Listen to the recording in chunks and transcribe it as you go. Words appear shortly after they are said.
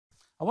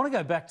I want to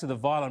go back to the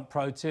violent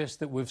protests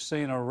that we've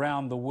seen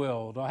around the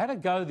world. I had a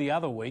go the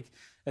other week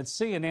at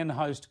CNN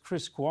host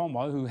Chris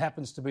Cuomo, who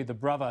happens to be the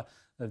brother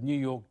of New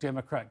York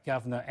Democrat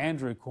Governor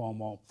Andrew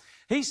Cuomo.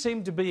 He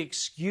seemed to be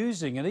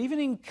excusing and even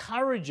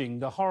encouraging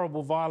the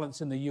horrible violence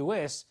in the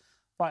US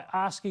by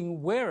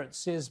asking where it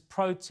says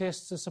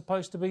protests are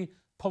supposed to be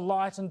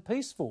polite and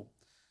peaceful.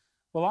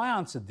 Well, I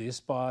answered this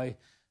by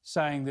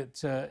saying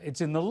that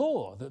it's in the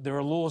law, that there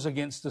are laws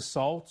against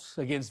assault,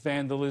 against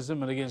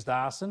vandalism and against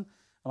arson.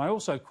 And I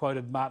also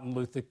quoted Martin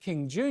Luther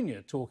King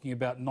Jr. talking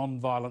about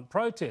non-violent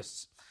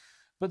protests.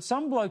 But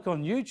some bloke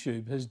on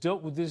YouTube has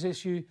dealt with this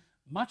issue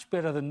much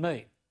better than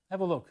me. Have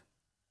a look.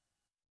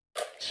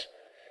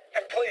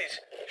 And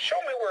please, show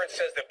me where it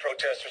says that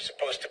protests are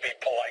supposed to be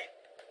polite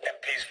and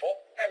peaceful.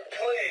 And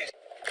please.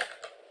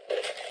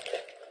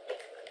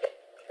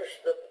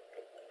 Here's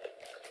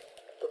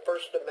the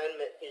First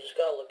Amendment. You just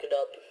gotta look it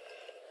up,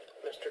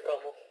 Mr.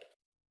 Cuomo.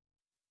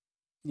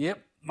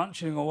 Yep,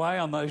 munching away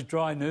on those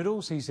dry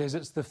noodles. He says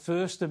it's the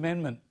First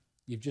Amendment.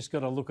 You've just got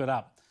to look it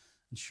up.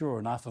 And sure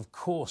enough, of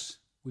course,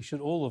 we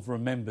should all have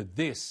remembered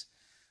this.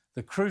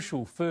 The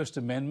crucial First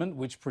Amendment,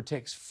 which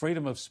protects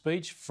freedom of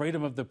speech,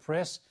 freedom of the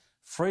press,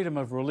 freedom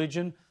of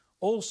religion,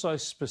 also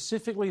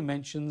specifically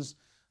mentions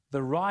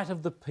the right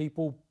of the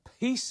people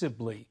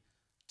peaceably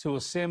to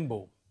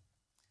assemble.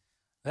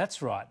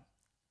 That's right,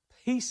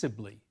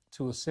 peaceably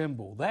to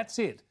assemble. That's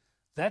it.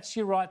 That's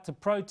your right to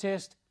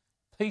protest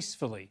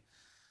peacefully.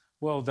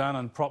 Well done,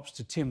 and props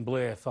to Tim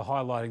Blair for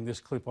highlighting this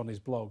clip on his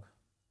blog.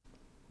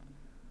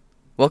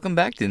 Welcome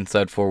back to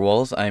Inside Four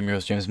Walls. I'm your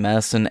host, James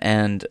Madison,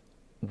 and,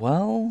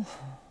 well,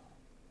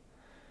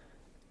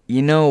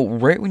 you know,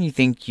 right when you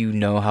think you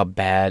know how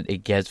bad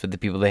it gets with the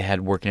people they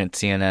had working at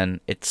CNN,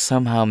 it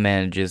somehow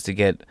manages to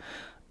get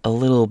a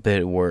little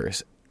bit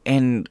worse.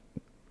 And,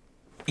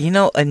 you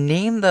know, a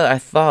name that I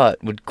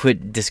thought would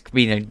quit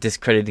being a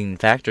discrediting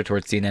factor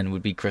towards CNN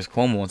would be Chris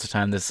Cuomo. Once a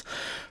time, this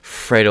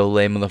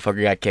Frito-Lay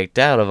motherfucker got kicked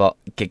out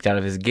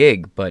of his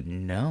gig, but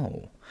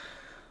no.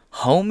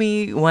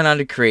 Homie went on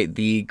to create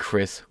the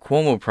Chris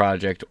Cuomo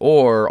Project,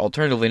 or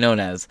alternatively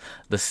known as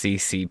the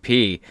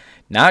CCP.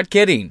 Not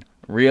kidding,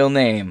 real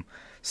name.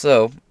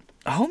 So,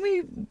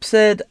 homie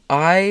said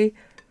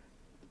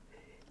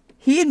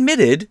he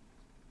admitted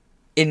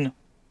in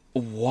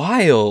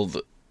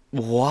wild,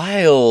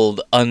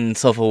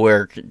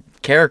 unself-aware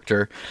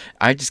character.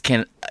 I just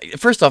can't.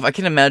 First off, I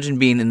can't imagine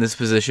being in this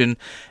position,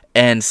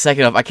 and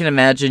second off, I can't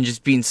imagine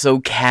just being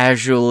so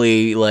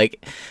casually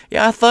like,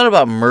 yeah, I thought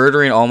about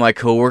murdering all my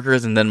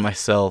coworkers and then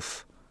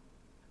myself.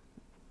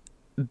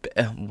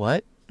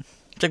 What?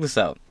 Check this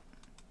out.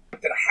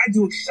 That I had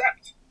to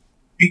accept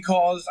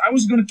because I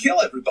was going to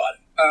kill everybody,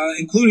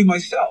 including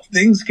myself.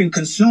 Things can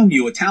consume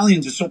you.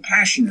 Italians are so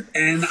passionate,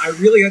 and I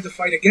really had to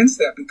fight against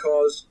that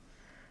because,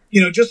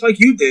 you know, just like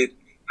you did,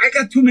 I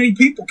got too many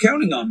people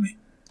counting on me.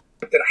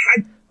 That I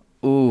had.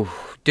 Ooh,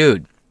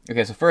 dude.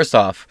 Okay, so first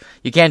off,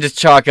 you can't just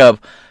chalk up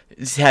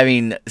just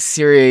having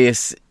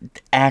serious,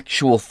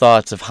 actual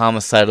thoughts of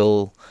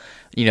homicidal,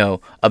 you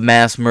know, a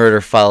mass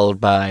murder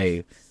followed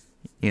by,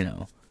 you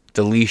know,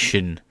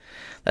 deletion.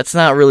 That's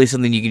not really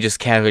something you can just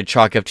casually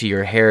chalk up to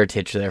your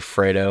heritage there,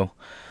 Fredo.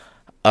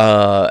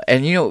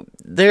 And, you know,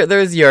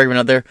 there's the argument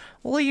out there,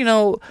 well, you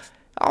know,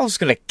 I was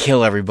gonna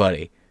kill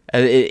everybody.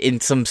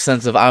 In some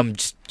sense of, I'm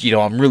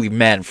really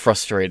mad and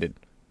frustrated.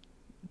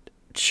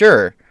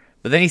 Sure,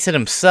 but then he said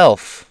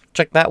himself,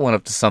 check that one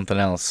up to something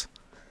else.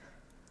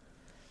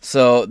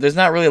 So, there's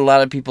not really a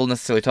lot of people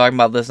necessarily talking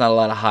about this, not a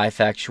lot of high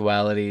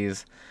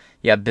factualities.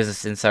 Yeah,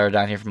 Business Insider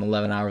down here from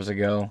 11 hours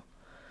ago.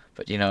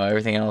 But, you know,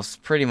 everything else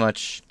pretty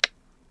much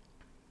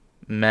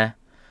meh.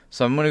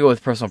 So, I'm going to go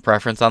with personal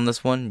preference on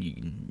this one. You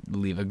can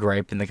leave a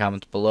gripe in the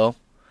comments below.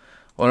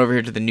 I went over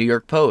here to the New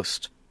York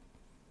Post,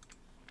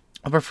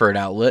 a preferred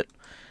outlet,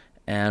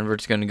 and we're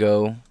just going to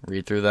go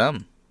read through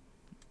them.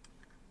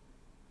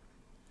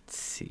 Let's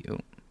see. Oh,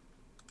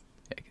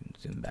 I can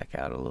zoom back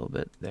out a little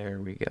bit. There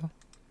we go.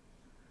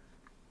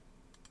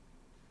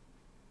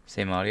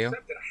 Same audio. That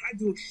I had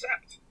to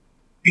accept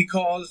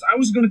because I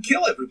was going to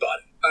kill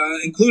everybody,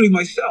 including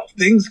myself.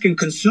 Things can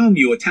consume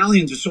you.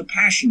 Italians are so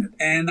passionate,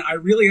 and I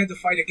really had to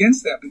fight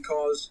against that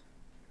because,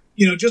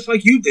 you know, just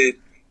like you did,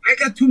 I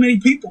got too many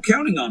people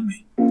counting on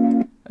me.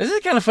 This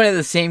is kind of funny,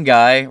 the same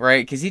guy,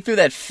 right? Because he threw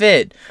that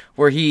fit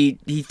where he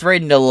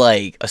threatened to,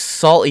 like,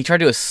 assault. He tried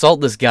to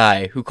assault this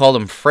guy who called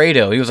him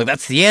Fredo. He was like,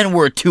 that's the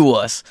N-word to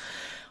us.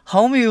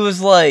 Homie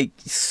was, like,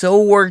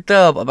 so worked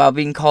up about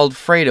being called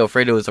Fredo.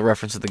 Fredo is a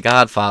reference to the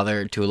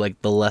Godfather, to,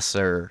 like, the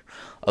lesser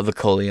of the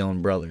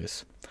Corleone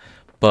brothers.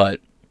 But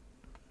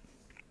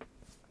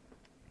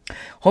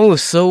homie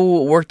was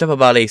so worked up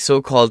about a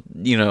so-called,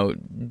 you know,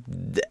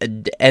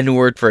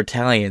 N-word for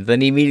Italians.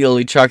 Then he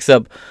immediately chalks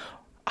up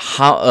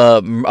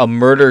a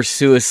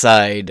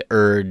murder-suicide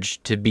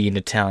urge to be an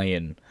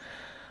Italian.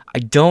 I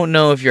don't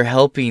know if you're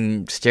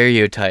helping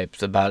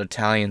stereotypes about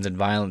Italians and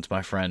violence,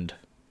 my friend.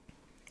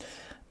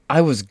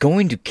 I was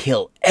going to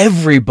kill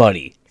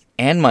everybody.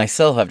 and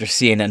myself after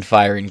CNN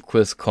firing,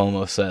 Chris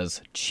Cuomo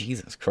says.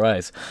 Jesus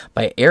Christ.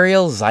 By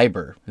Ariel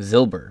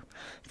Zilber,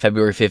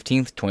 February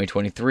 15th,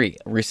 2023.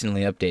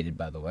 Recently updated,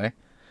 by the way.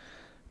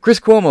 Chris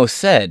Cuomo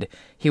said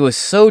he was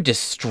so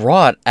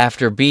distraught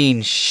after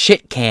being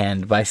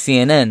shit-canned by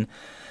CNN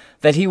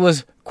that he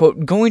was,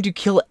 quote, going to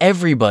kill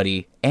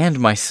everybody and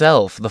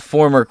myself, the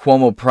former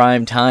Cuomo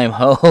primetime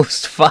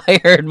host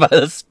fired by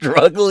the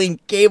struggling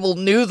cable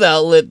news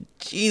outlet.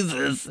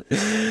 Jesus.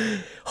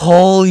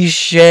 Holy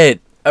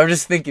shit. I'm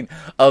just thinking,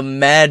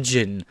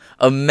 imagine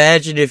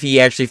if he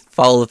actually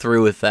followed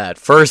through with that.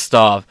 First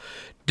off,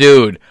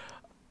 dude,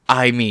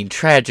 I mean,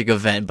 tragic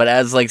event, but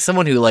as, like,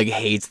 someone who, like,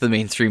 hates the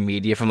mainstream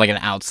media from, like, an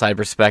outside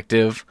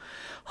perspective,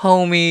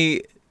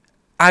 homie,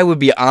 I would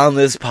be on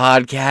this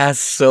podcast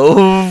so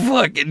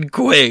fucking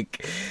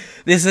quick.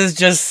 This is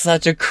just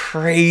such a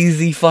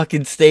crazy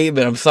fucking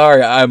statement. I'm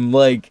sorry,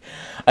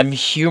 I'm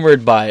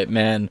humored by it,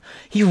 man.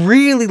 He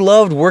really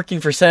loved working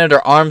for Senator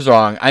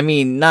Armstrong. I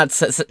mean, not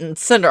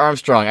Senator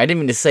Armstrong. I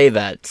didn't mean to say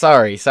that.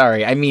 Sorry.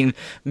 I mean,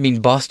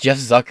 boss Jeff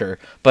Zucker.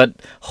 But,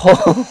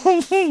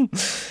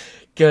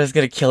 Guy's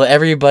gonna kill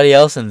everybody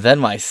else and then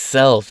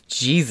myself.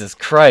 Jesus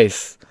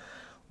Christ.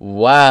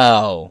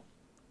 Wow.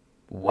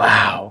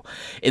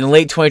 In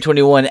late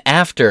 2021,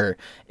 after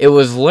it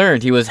was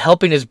learned he was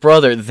helping his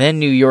brother, then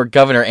New York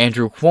Governor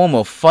Andrew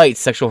Cuomo, fight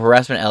sexual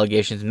harassment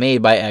allegations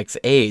made by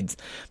ex-aides.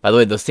 By the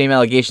way, those same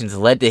allegations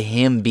led to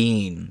him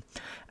being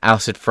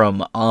ousted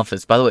from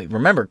office. By the way,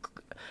 remember,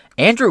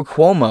 Andrew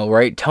Cuomo,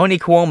 right? Tony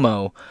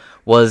Cuomo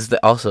was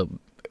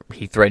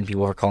he threatened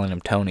people for calling him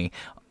Tony.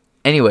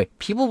 Anyway,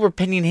 people were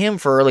pinning him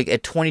for, like, a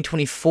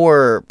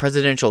 2024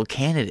 presidential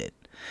candidate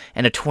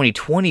and a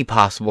 2020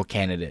 possible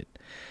candidate.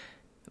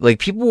 Like,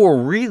 people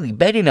were really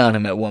betting on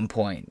him at one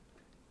point.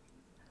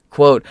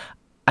 Quote,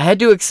 I had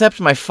to accept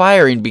my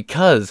firing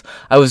because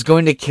I was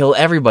going to kill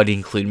everybody,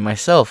 including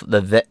myself,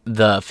 the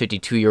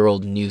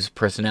 52-year-old news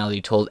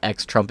personality told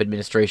ex-Trump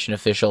administration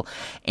official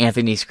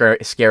Anthony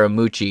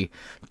Scaramucci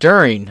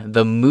during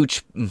the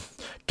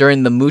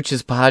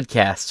Mooch's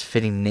podcast.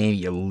 Fitting name,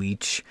 you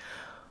leech.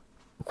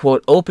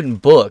 Quote, open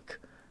book,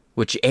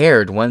 which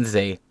aired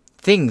Wednesday.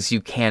 Things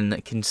can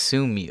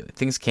consume you.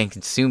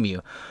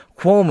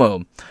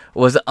 Cuomo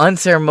was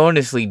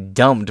unceremoniously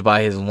dumped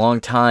by his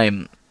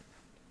longtime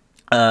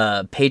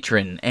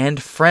patron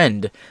and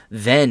friend,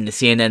 then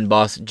CNN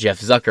boss Jeff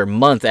Zucker,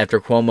 months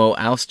after Cuomo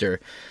ouster.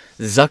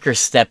 Zucker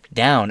stepped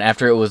down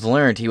after it was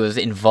learned he was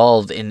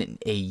involved in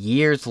a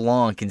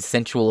years-long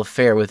consensual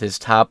affair with his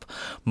top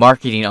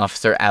marketing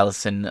officer,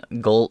 Allison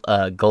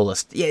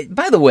Gollust. Yeah,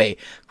 by the way,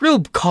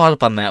 real caught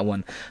up on that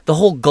one. The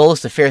whole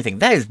Gollust affair thing,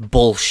 that is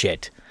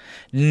bullshit.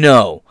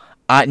 No.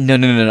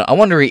 No. I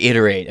want to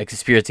reiterate a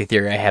conspiracy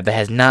theory I have that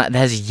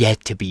has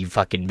yet to be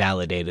fucking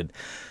validated.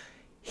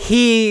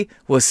 He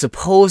was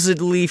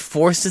supposedly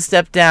forced to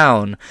step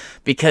down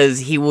because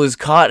he was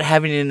caught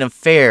having an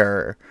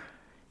affair.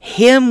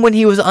 Him when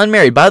he was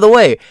unmarried. By the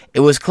way,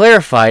 it was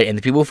clarified, and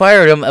the people who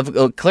fired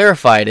him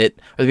clarified it,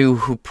 or the people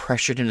who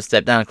pressured him to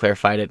step down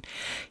clarified it.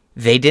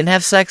 They didn't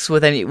have sex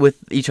with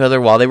each other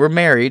while they were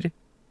married.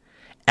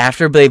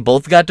 After they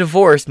both got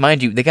divorced,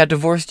 mind you, they got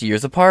divorced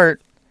years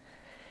apart.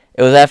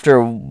 It was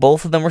after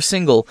both of them were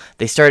single,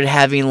 they started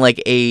having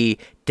like a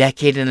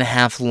decade and a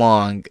half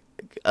long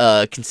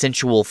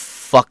consensual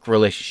fuck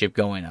relationship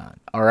going on,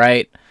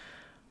 alright?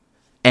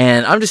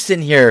 And I'm just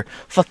sitting here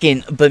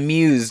fucking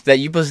bemused that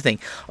you supposed to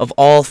think, of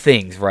all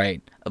things,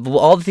 right? Of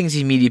all the things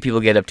these media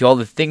people get up to, all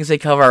the things they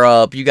cover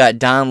up, you got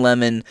Don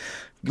Lemon,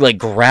 like,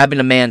 grabbing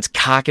a man's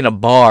cock in a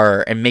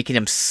bar and making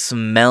him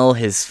smell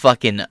his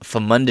fucking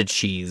Famunda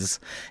cheese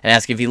and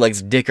ask if he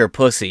likes dick or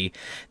pussy.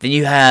 Then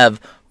you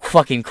have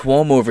fucking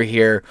Cuomo over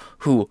here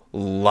who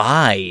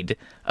lied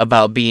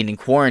about being in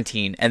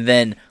quarantine and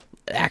then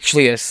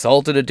actually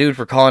assaulted a dude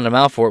for calling him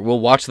out for it. We'll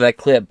watch that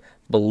clip.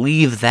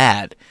 Believe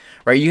that.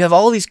 Right? You have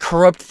all these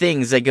corrupt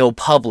things that go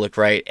public,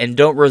 right? And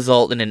don't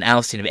result in an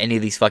ousting of any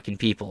of these fucking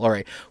people.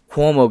 Alright,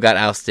 Cuomo got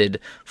ousted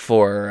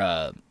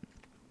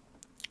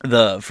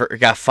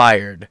got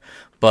fired,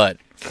 but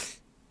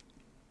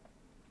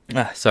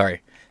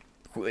sorry.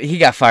 He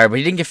got fired, but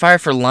he didn't get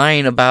fired for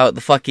lying about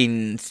the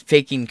fucking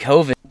faking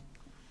COVID.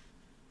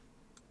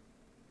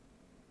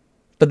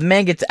 But the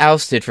man gets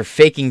ousted for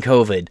faking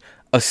COVID,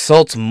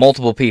 assaults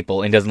multiple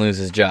people, and doesn't lose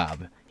his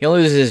job. He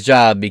only loses his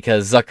job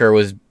because Zucker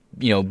was,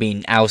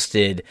 being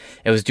ousted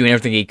and was doing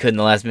everything he could in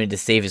the last minute to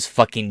save his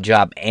fucking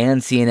job,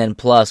 and CNN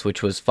Plus,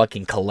 which was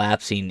fucking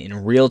collapsing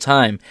in real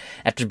time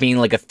after being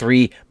like a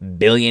 $3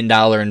 billion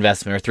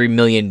investment or $3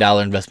 million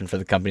investment for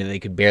the company that they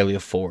could barely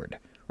afford.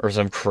 Or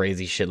some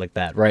crazy shit like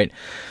that, right?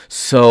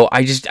 So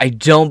I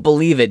don't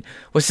believe it.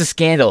 What's the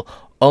scandal?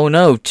 Oh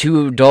no,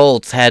 2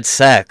 adults had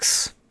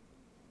sex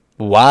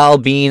while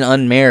being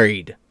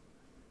unmarried.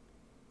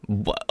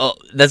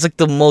 That's like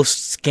the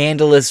most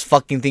scandalous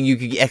fucking thing you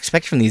could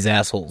expect from these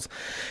assholes.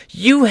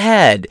 You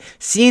had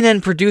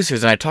CNN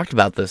producers, and I talked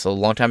about this a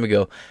long time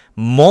ago,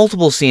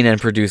 multiple CNN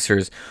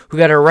producers who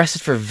got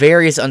arrested for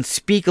various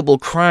unspeakable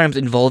crimes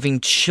involving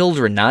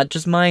children, not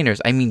just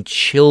minors. I mean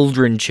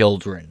children.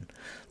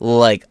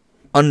 like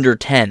under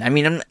 10. I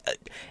mean,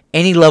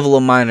 any level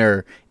of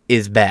minor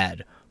is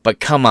bad, but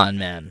come on,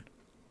 man.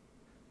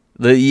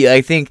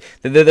 I think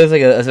there's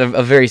like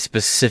a very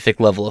specific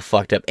level of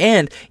fucked up.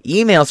 And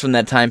emails from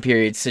that time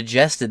period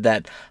suggested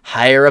that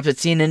higher ups at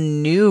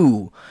CNN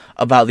knew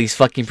about these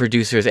fucking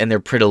producers and their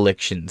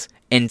predilections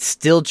and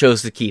still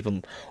chose to keep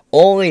them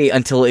only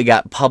until it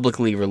got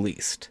publicly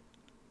released.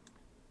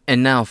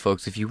 And now,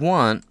 folks, if you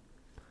want,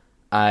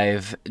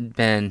 I've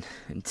been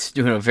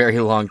doing a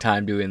very long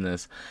time doing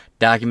this,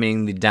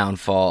 documenting the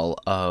downfall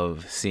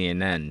of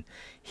CNN.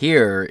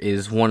 Here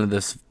is one of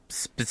the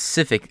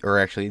specific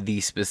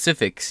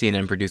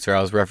CNN producer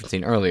I was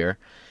referencing earlier.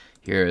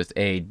 Here's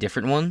a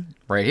different one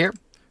right here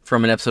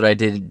from an episode I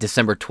did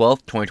December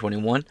 12th,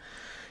 2021.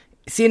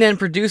 CNN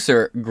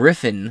producer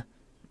John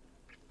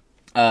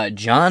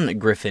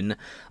Griffin,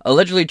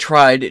 allegedly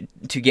tried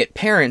to get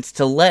parents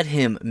to let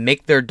him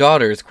make their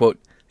daughters, quote,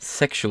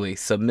 sexually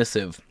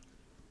submissive.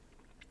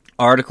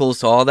 Articles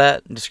to all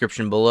that,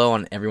 description below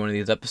on every one of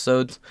these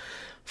episodes.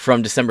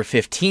 From December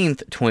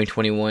 15th,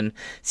 2021,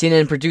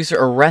 CNN producer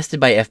arrested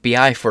by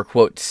FBI for,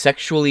 quote,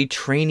 sexually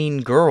training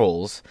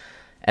girls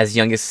as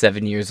young as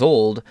 7 years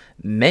old,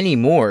 many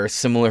more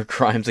similar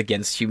crimes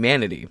against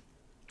humanity.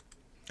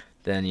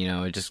 Then,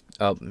 it just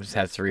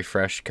has to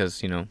refresh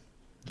because,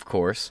 of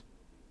course.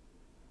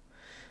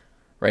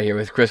 Right here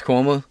with Chris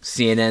Cuomo,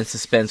 CNN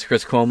suspends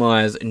Chris Cuomo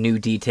as new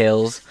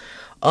details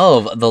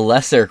of the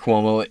lesser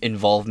Cuomo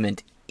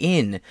involvement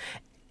in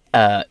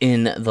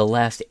the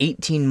last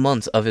 18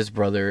 months of his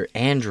brother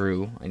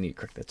Andrew, I need to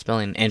correct that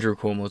spelling, Andrew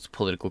Cuomo's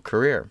political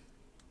career.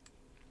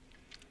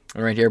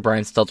 And right here,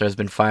 Brian Stelter has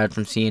been fired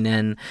from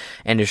CNN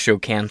and his show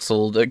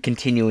canceled,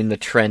 continuing the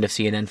trend of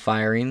CNN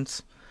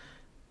firings.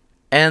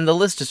 And the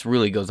list just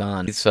really goes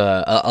on. It's,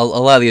 a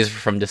lot of these are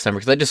from December,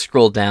 because I just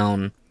scrolled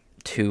down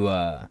to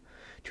a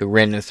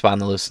random spot on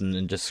the list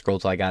and just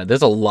scrolled till I got it.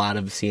 There's a lot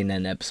of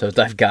CNN episodes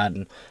I've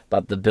gotten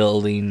about the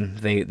building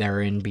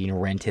they're in being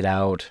rented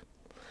out.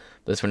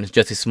 This one is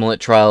Jussie Smollett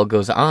trial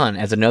goes on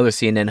as another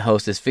CNN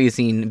host is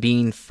facing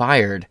being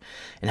fired,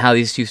 and how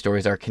these two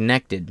stories are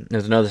connected.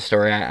 There's another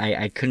story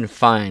I couldn't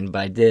find, but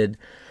I did,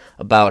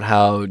 about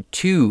how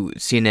two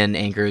CNN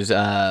anchors,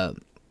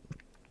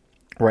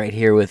 right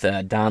here with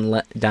Don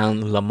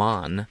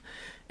Lemon,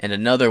 and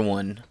another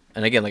one,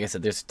 and again, like I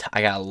said,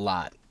 I got a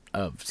lot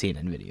of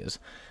CNN videos.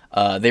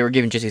 They were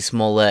giving Jussie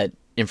Smollett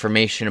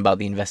information about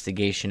the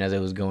investigation as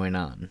it was going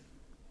on,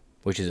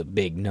 which is a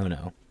big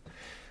no-no.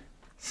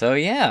 So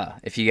yeah,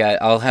 if you guys,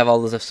 I'll have all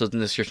those episodes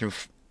in the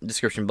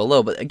description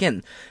below. But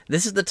again,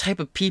 this is the type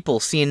of people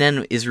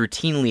CNN is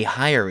routinely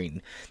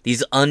hiring.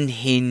 These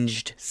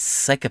unhinged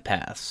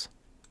psychopaths.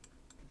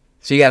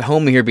 So you got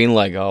Homer here being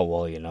like, oh,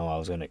 well, I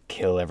was going to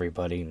kill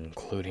everybody,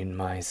 including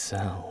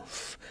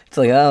myself. It's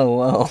like, oh,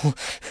 well,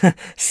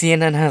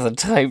 CNN has a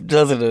type,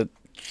 doesn't it?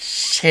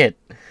 Shit.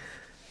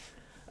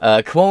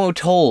 Cuomo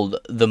told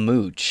the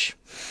Mooch,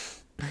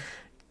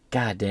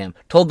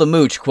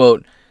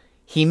 quote,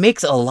 he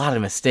makes a lot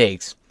of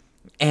mistakes,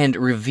 and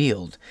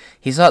revealed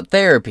he sought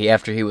therapy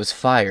after he was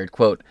fired.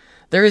 Quote,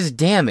 there is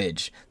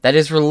damage that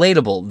is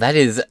relatable.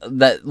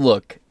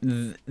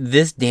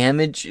 This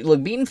damage,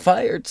 being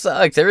fired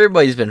sucks.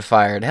 Everybody's been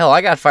fired. Hell,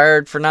 I got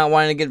fired for not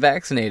wanting to get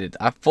vaccinated.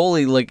 I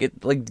fully,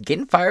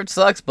 getting fired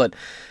sucks, but,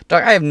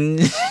 dog, I have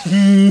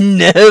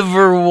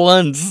never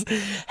once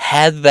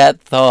had that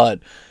thought.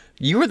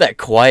 You were that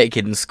quiet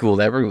kid in school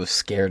that everyone was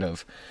scared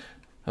of.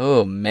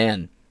 Oh,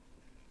 man.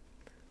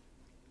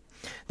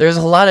 There's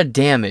a lot of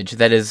damage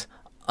that is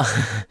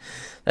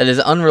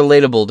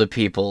unrelatable to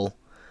people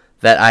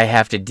that I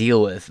have to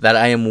deal with, that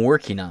I am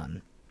working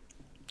on,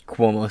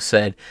 Cuomo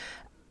said.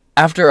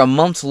 After a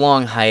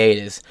months-long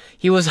hiatus,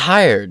 he was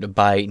hired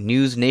by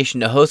News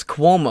Nation to host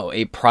Cuomo,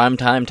 a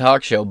primetime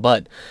talk show,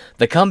 but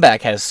the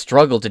comeback has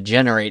struggled to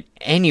generate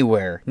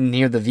anywhere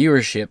near the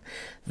viewership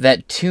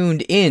that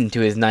tuned in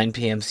to his 9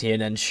 p.m.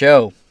 CNN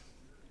show.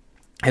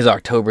 His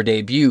October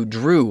debut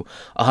drew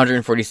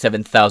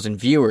 147,000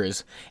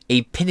 viewers,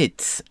 a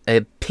pittance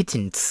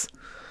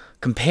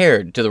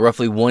compared to the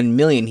roughly 1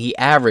 million he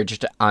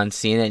averaged on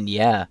CNN,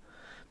 yeah.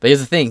 But here's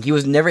the thing, he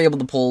was never able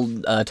to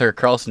pull Tucker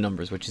Carlson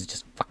numbers, which is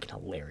just fucking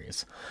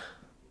hilarious.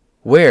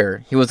 Where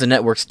he was the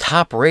network's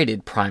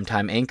top-rated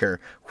primetime anchor,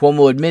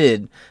 Cuomo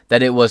admitted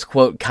that it was,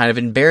 quote, kind of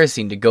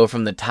embarrassing to go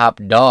from the top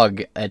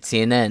dog at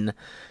CNN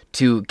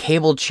to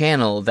cable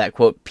channel that,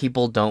 quote,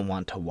 people don't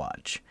want to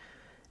watch.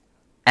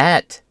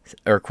 At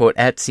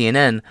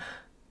CNN,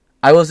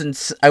 I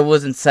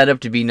wasn't set up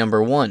to be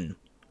number one,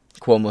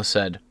 Cuomo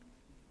said.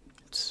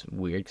 It's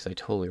weird because I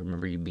totally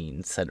remember you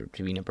being set up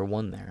to be number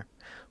one there.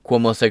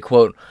 Cuomo said,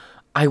 quote,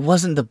 I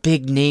wasn't the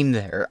big name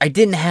there. I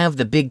didn't have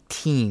the big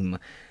team.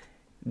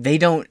 They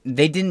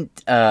didn't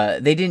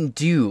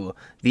do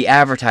the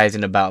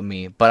advertising about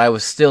me, but I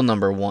was still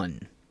number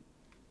one.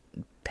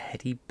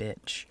 Petty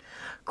bitch.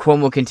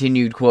 Cuomo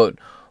continued, quote,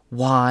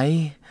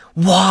 why?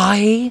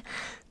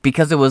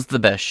 Because it was the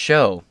best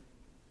show.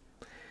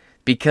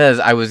 Because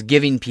I was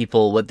giving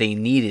people what they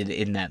needed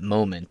in that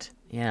moment.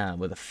 Yeah,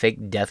 with a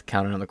fake death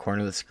counter on the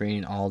corner of the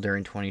screen, all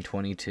during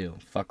 2022.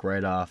 Fuck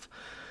right off.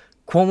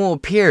 Cuomo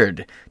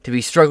appeared to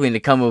be struggling to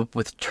come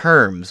to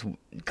terms,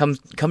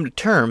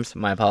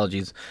 my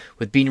apologies,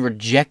 with being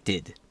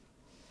rejected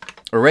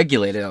or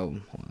regulated. Oh,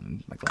 hold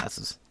on, my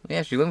glasses. Yeah,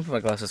 actually, let me put my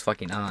glasses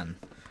fucking on.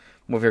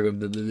 I'm over here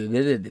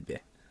going,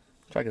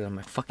 try to get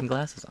my fucking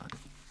glasses on.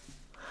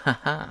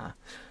 Haha.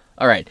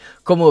 Alright,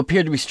 Cuomo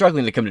appeared to be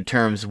struggling to come to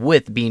terms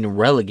with being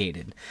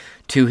relegated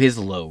to his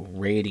low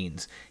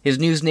ratings. His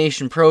News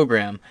Nation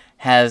program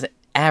has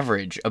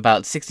average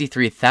about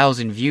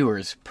 63,000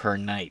 viewers per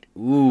night.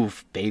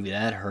 Oof, baby,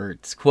 that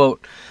hurts.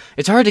 Quote,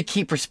 "It's hard to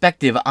keep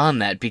perspective on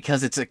that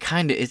because it's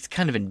kind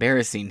of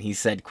embarrassing," he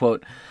said.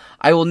 Quote,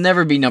 "I will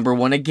never be number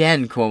one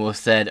again," Cuomo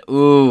said.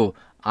 Ooh,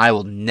 I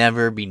will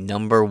never be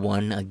number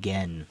one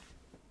again.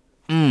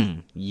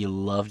 You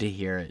love to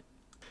hear it.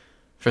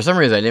 For some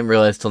reason, I didn't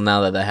realize till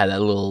now that I had that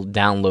little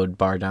download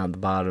bar down at the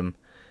bottom.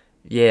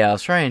 Yeah, I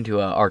was trying to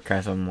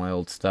archive some of my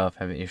old stuff,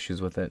 having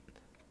issues with it.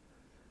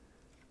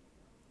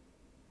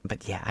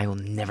 But yeah, I will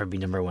never be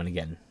number one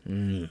again.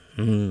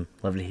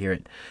 Love to hear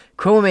it.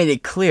 Cuomo made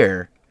it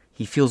clear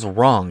he feels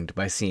wronged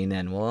by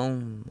CNN. Well,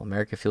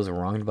 America feels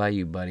wronged by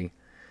you, buddy.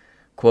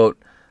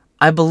 Quote,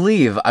 I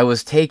believe, I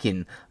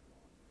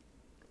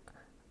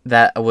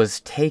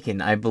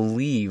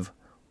believe,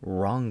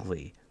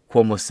 wrongly,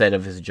 Cuomo said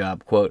of his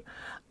job. Quote,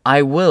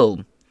 I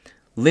will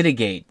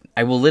litigate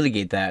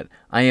that.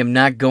 I am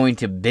not going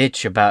to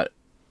bitch about...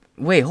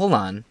 Wait, hold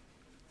on.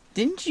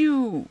 Didn't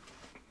you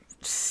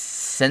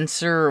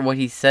censor what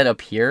he said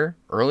up here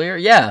earlier?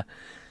 Yeah.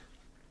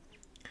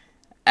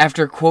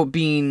 After, quote,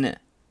 being,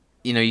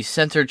 you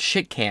censored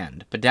shit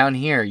canned. But down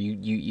here,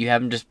 you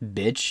have him just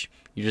bitch.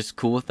 You're just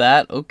cool with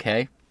that?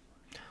 Okay.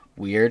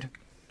 Weird.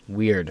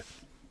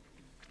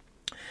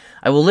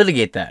 I will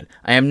litigate that.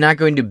 I am not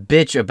going to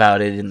bitch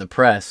about it in the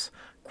press,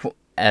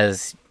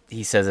 as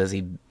he says as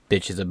he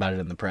bitches about it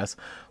in the press.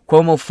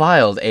 Cuomo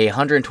filed a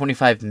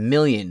 $125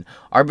 million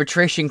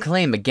arbitration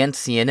claim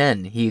against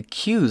CNN. He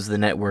accused the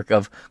network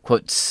of,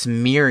 quote,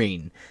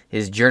 smearing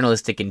his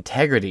journalistic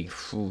integrity.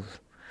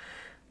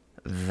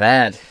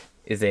 That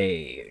is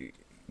a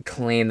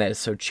claim that is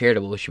so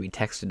charitable it should be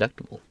tax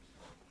deductible.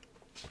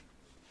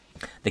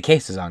 The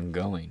case is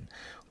ongoing.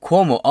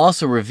 Cuomo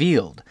also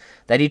revealed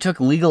that he took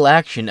legal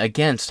action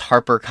against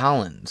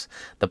HarperCollins,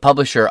 the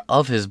publisher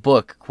of his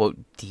book, quote,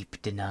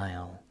 Deep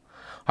Denial.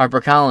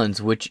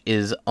 HarperCollins, which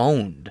is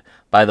owned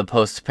by the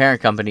Post's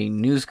parent company,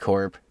 News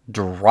Corp,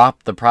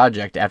 dropped the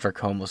project after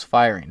Cuomo's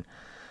firing.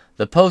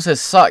 The Post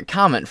has sought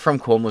comment from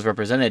Cuomo's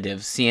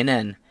representatives,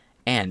 CNN,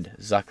 and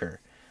Zucker.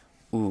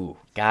 Ooh,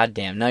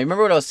 goddamn. Now, you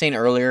remember what I was saying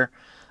earlier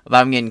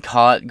about him getting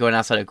caught going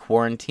outside of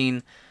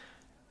quarantine?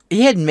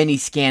 He had many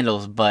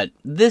scandals, but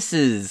this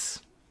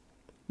is...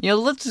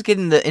 let's just get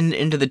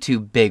into the two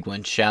big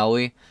ones, shall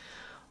we?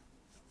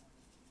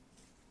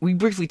 We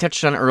briefly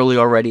touched on earlier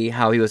already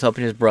how he was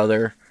helping his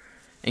brother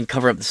and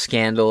cover up the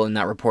scandal and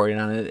not reporting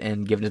on it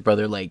and giving his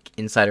brother,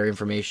 insider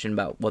information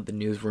about what the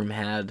newsroom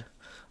had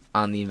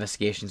on the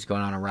investigations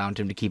going on around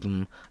him to keep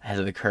him ahead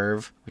of the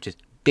curve, which is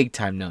big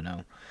time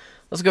no-no.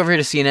 Let's go over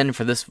here to CNN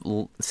for this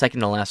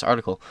second to last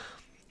article.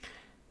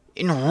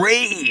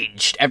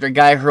 Enraged after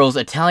guy hurls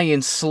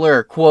Italian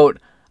slur, quote,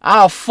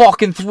 I'll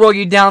fucking throw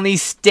you down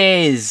these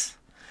stairs.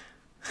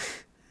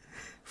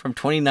 From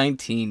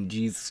 2019,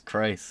 Jesus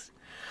Christ.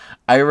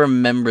 I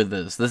remember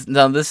this.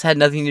 This had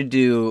nothing to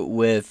do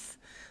with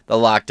the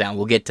lockdown.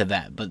 We'll get to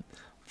that, but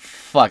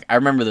fuck, I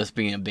remember this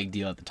being a big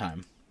deal at the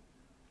time.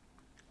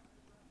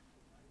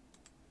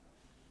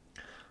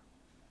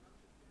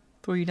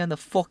 Throw you down the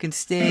fucking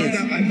stairs.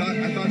 I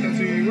thought that's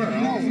who you were.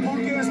 No,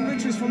 punk-ass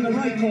bitches from the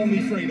right call me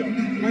Fredo.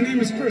 My name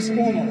is Chris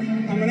Cuomo.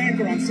 I'm an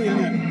anchor on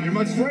CNN. You're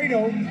much...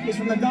 Fredo is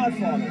from The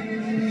Godfather.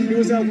 He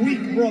was that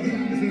weak brother.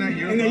 Isn't that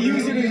your brother? And they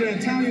use it as an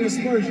Italian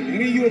aspersion.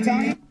 Any of you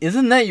Italian?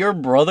 Isn't that your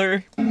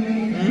brother? Are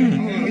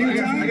you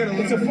Italian?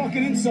 It's a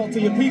fucking insult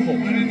to your people.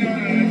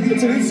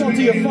 It's an insult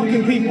to your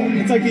fucking people.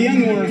 It's like the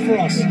N-word for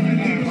us. So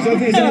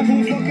is that a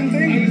cool fucking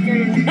thing?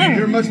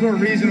 You're a much more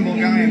reasonable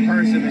guy in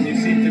person than you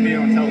seem to be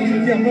on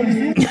television. Yeah, but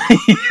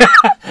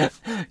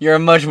You're a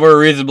much more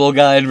reasonable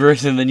guy in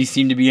person than you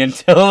seem to be on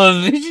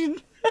television.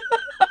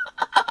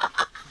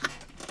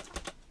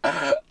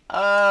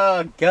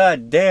 Oh,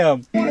 god damn.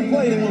 You want to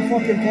play, then we'll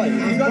fucking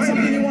play. You got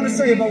something you want to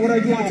say about what I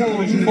do on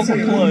television?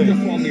 Fucking play.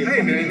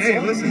 Hey, man, hey,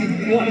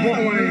 listen. What?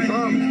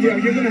 Yeah,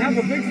 you're going to have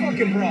a big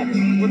fucking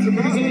problem. What's the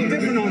problem? It's a little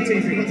different on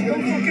TV.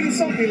 Don't fucking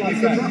insult me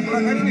like that. I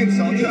didn't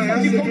insult you. You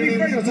call me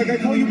Fredo. It's like I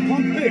call you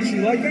punk bitch.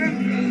 You like that?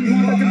 You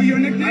want that to be your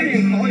nickname? I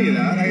didn't call you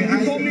that.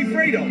 You called me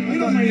Fredo. You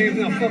know my name's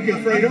not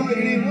fucking Fredo. I thought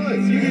your name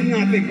was. You did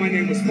not think my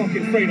name was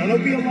fucking Fredo.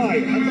 Don't be a liar.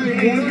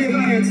 You want to be a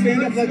man,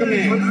 stand up like a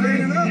man. I'm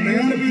standing up, man. You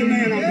want to be a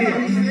man up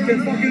here.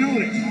 Then fucking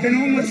own it. Then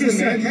own what you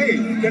said. Hey,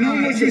 then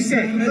own what you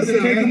said.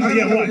 Listen, man, I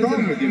don't have a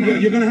problem with you,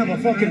 man. You're going to have a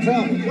fucking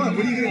problem. What?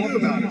 What are you going to do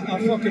about it? I'll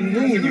fucking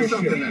ruin your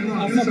shit.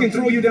 I'll fucking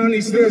throw you down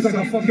these stairs like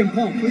a fucking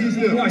pump. Please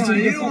do. Why, so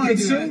you can fucking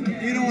sue?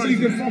 So you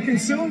can fucking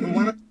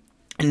sue?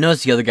 And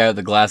notice the other guy with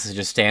the glasses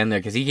just standing there,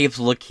 because he keeps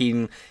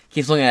looking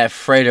at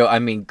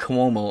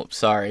Cuomo,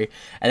 sorry,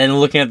 and then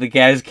looking at the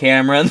guy's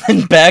camera, and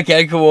then back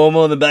at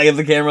Cuomo in the back of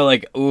the camera,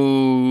 like,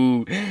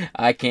 ooh,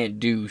 I can't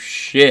do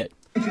shit.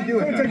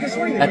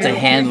 That's a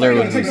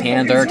handler whose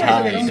hands are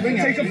tied.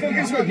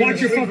 Watch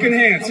your fucking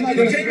hands.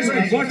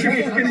 Watch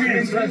your fucking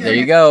hands. There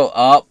you go.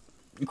 Oh,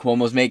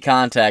 Cuomo's made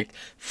contact.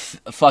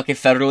 Fucking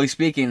federally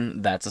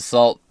speaking, that's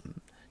assault.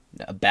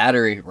 A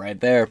battery right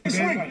there.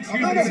 Come on,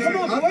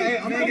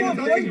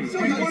 boy. You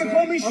want to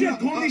call me shit?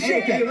 Call me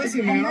shit. Hey,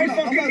 listen, man.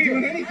 I'm not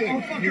doing anything.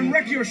 I'll fucking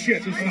wreck your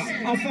shit.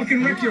 I'll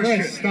fucking wreck your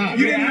shit. Stop.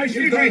 You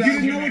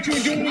didn't know what you were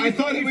doing. I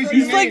thought it was.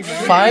 He's like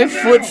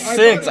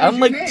 5'6".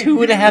 I'm like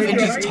 2.5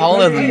 inches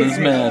taller than this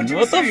man.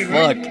 What the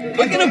fuck?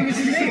 Look at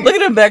him. Look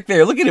at him back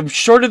there. Look at him,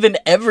 shorter than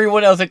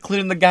everyone else,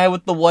 including the guy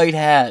with the white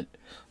hat,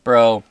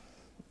 bro.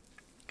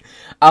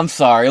 I'm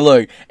sorry.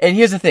 Look, and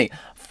here's the thing.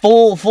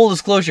 Full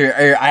disclosure,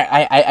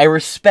 I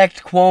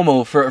respect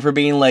Cuomo for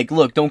being like,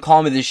 look, don't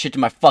call me this shit to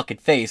my fucking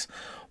face,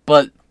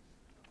 but,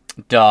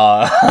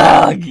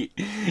 dog,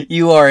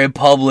 you are a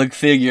public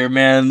figure,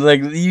 man.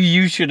 Like,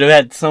 you should have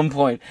at some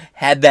point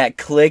had that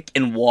click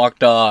and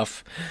walked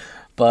off.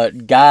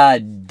 But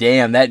god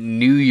damn, that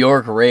New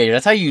York rage.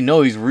 That's how you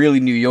know he's really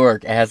New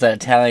York. It has that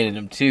Italian in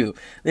him too.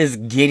 This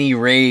Guinea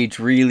rage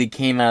really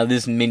came out of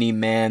this mini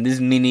man. This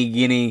mini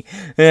Guinea.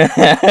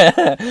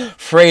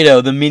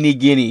 Fredo, the mini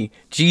Guinea.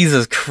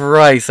 Jesus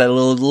Christ, that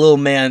little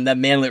man, that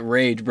manlet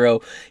rage,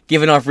 bro.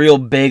 Giving off real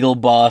bagel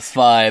boss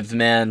vibes,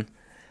 man.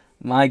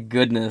 My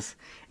goodness.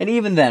 And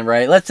even then,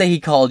 right, let's say he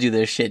called you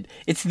this shit.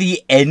 It's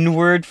the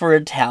N-word for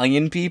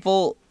Italian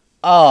people?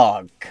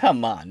 Oh,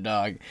 come on,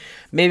 dog.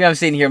 Maybe I'm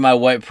sitting here in my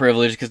white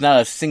privilege, because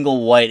not a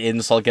single white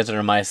insult gets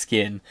under my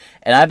skin.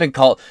 And I've been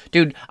called...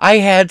 Dude, I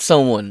had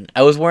someone...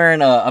 I was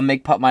wearing I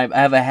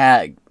have a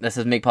hat that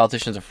says Make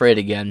Politicians Afraid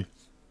Again.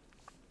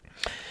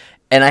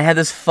 And I had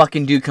this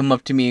fucking dude come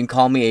up to me and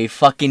call me a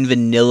fucking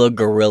vanilla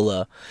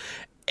gorilla.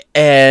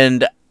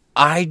 And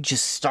I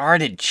just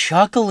started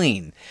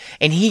chuckling.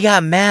 And he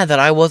got mad that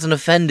I wasn't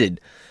offended.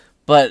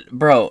 But,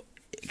 bro,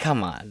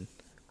 come on.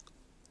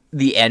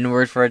 The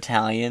N-word for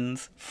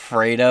Italians?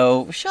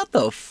 Fredo? Shut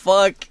the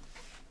fuck.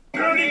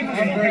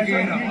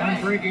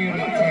 I'm breaking it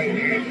up.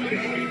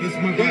 This is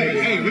my buddy.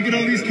 Hey, look at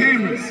all these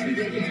cameras.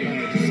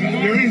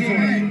 You're in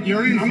for it.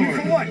 You're in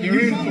for what?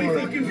 You're in for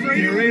it.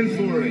 You're in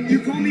for it.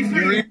 You call me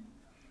Fredo?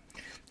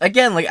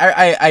 Again, like,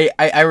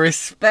 I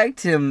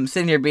respect him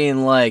sitting here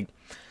being like,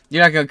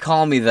 you're not gonna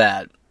call me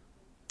that.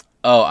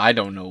 Oh, I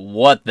don't know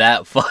what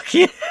that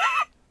fucking...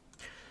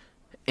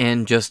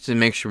 And just to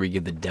make sure we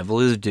give the devil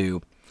his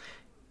due,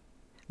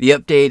 the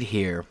update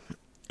here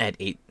at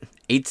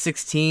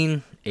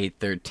 8/16,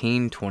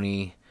 8/13,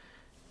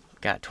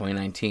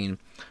 2019,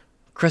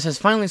 Chris has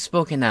finally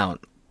spoken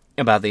out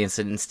about the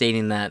incident,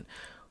 stating that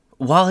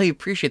while he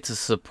appreciates the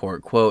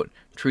support, quote,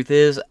 truth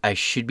is, I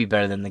should be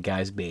better than the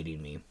guys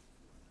baiting me.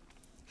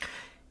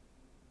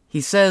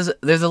 He says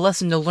there's a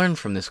lesson to learn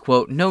from this,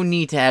 quote, no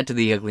need to add to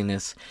the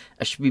ugliness,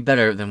 I should be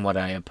better than what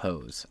I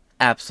oppose.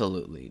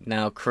 Absolutely.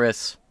 Now,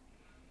 Chris...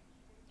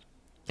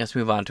 let's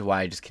move on to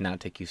why I just cannot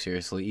take you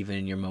seriously, even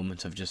in your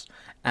moments of just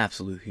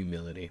absolute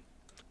humility.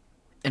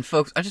 And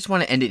folks, I just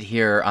want to end it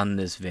here on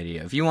this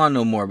video. If you want to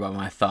know more about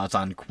my thoughts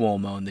on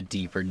Cuomo and the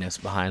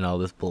deeperness behind all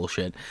this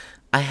bullshit,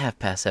 I have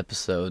past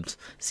episodes.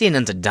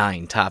 CNN's a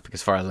dying topic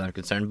as far as I'm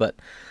concerned, but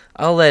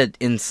I'll let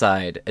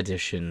Inside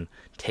Edition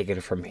take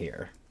it from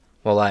here,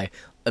 while I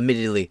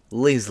admittedly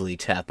lazily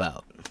tap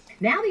out.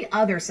 Now the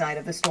other side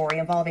of the story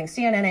involving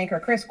CNN anchor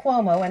Chris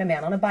Cuomo and a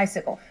man on a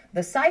bicycle.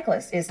 The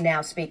cyclist is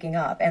now speaking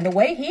up, and the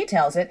way he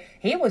tells it,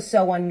 he was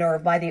so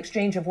unnerved by the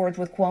exchange of words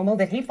with Cuomo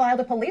that he filed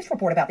a police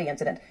report about the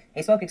incident.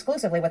 He spoke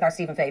exclusively with our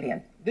Stephen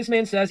Fabian. This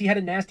man says he had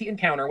a nasty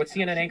encounter with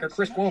CNN anchor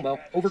Chris Cuomo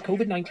over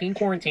COVID-19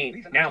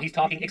 quarantine. Now he's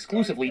talking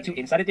exclusively to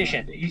Inside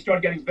Edition. He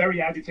started getting very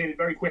agitated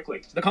very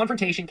quickly. The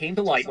confrontation came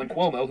to light when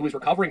Cuomo, who is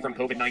recovering from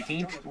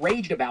COVID-19,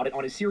 raged about it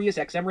on his Sirius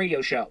XM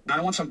radio show. I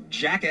don't want some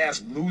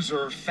jackass,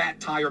 loser,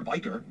 fat tire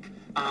biker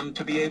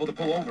to be able to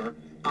pull over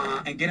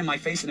and get in my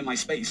face and in my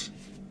space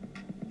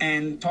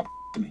and talk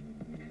to me.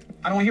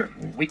 I don't want to hear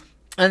it.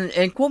 And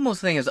Cuomo's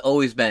thing has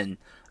always been,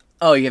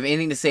 oh, you have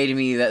anything to say to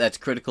me that's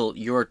critical?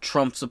 You're a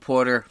Trump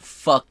supporter?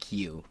 Fuck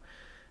you.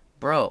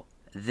 Bro,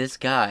 this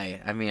guy,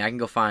 I mean, I can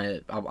go find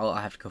it. I'll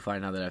have to go find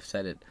it now that I've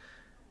said it.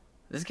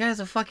 This guy's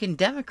a fucking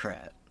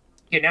Democrat.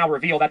 He can now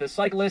reveal that the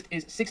cyclist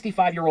is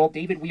 65-year-old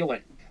David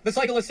Whelan. The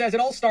cyclist says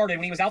it all started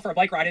when he was out for a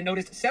bike ride and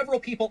noticed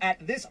several people at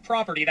this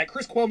property that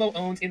Chris Cuomo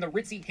owns in the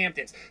ritzy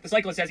Hamptons. The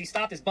cyclist says he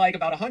stopped his bike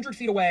about 100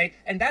 feet away,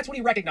 and that's when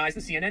he recognized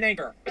the CNN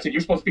anchor. I said,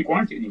 you're supposed to be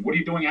quarantining. What are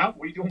you doing out?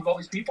 What are you doing with all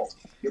these people?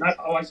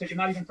 I said, you're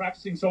not even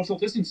practicing social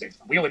distancing.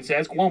 Whelan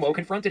says Cuomo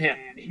confronted him.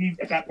 And he,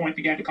 at that point,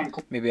 began to come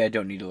Maybe I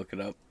don't need to look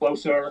it up.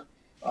 closer.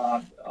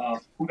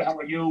 Who the hell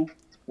are you?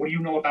 What do you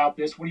know about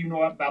this? What do you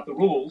know about the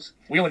rules?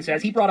 Whelan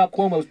says he brought up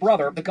Cuomo's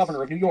brother, the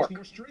governor of New York.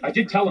 I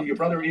did tell him your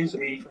brother is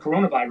a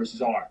coronavirus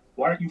czar.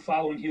 Why aren't you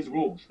following his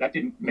rules? That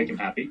didn't make him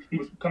happy. He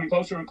was coming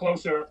closer and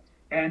closer,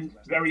 and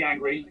very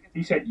angry.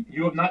 He said,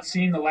 "You have not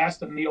seen the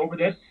last of me over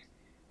this,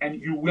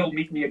 and you will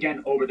meet me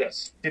again over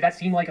this." Did that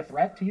seem like a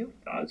threat to you?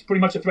 It's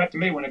pretty much a threat to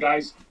me when a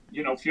guy's,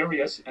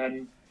 furious,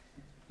 and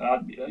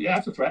yeah,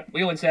 it's a threat.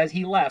 Whelan says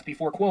he left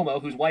before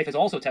Cuomo, whose wife has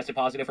also tested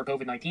positive for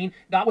COVID-19,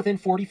 got within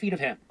 40 feet of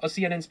him. A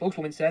CNN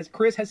spokeswoman says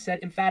Chris has said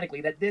emphatically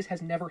that this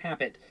has never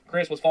happened.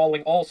 Chris was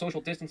following all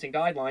social distancing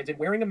guidelines and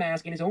wearing a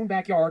mask in his own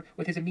backyard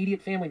with his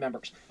immediate family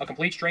members. A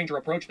complete stranger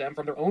approached them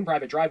from their own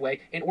private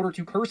driveway in order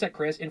to curse at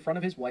Chris in front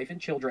of his wife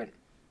and children.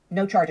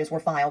 No charges were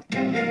filed.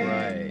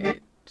 Right.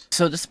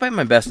 So despite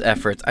my best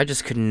efforts, I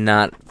just could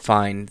not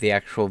find the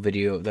actual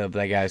video of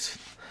that guy's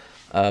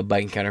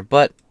bike encounter,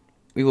 but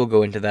we will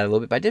go into that a little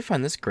bit. But I did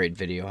find this great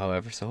video,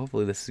 however, so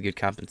hopefully this is good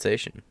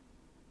compensation.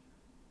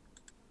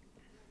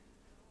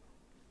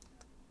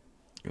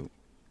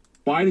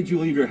 Why did you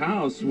leave your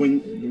house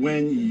when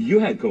you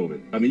had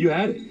COVID? I mean, you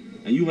had it,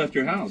 and you left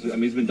your house. I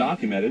mean, it's been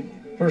documented.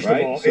 First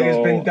right? of all, So it has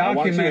been I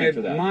want you to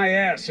answer documented. that. My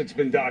ass, it's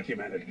been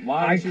documented. Why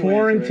I don't you answer it?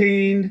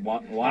 quarantined. Why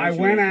I don't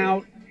you went answer it?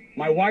 out.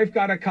 My wife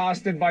got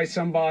accosted by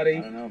somebody.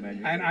 I don't know,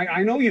 man. And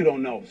I know you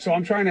don't know, so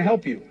I'm trying to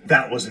help you.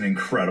 That was an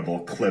incredible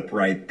clip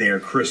right there.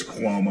 Chris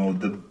Cuomo,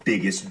 the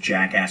biggest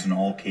jackass in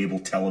all cable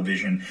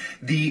television,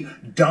 the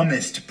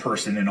dumbest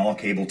person in all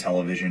cable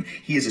television.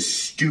 He is as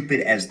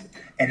stupid as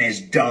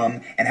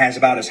dumb and has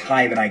about as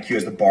high of an IQ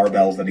as the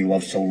barbells that he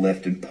loves to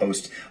lift and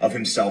post of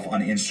himself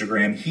on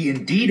Instagram. He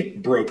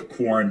indeed broke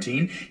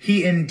quarantine.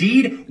 He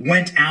indeed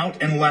went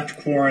out and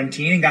left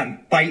quarantine and got in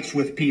fights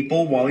with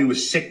people while he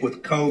was sick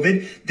with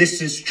COVID.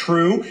 This is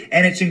true,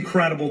 and it's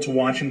incredible to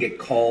watch him get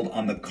called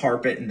on the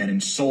carpet and then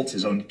insult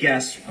his own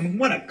guests. I mean,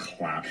 what a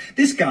clown.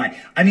 This guy,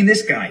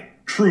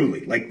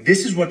 truly, like,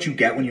 this is what you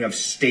get when you have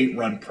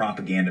state-run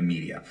propaganda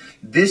media.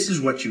 This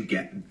is what you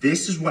get.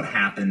 This is what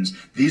happens.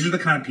 These are the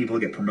kind of people who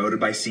get promoted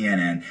by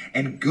CNN.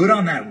 And good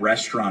on that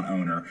restaurant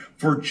owner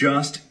for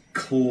just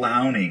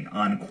clowning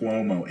on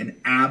Cuomo, an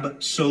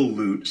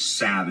absolute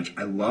savage.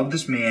 I love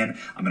this man.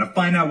 I'm going to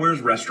find out where his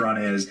restaurant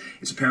is.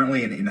 It's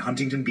apparently in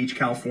Huntington Beach,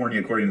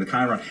 California, according to the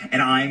Chiron.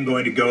 And I'm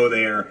going to go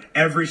there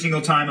every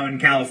single time I'm in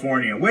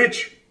California,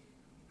 which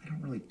I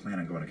don't really plan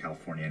on going to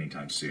California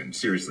anytime soon.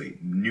 Seriously,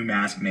 new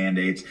mask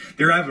mandates.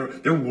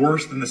 They're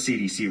worse than the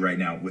CDC right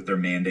now with their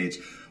mandates.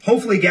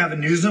 Hopefully Gavin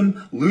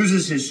Newsom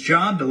loses his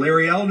job to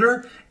Larry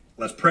Elder.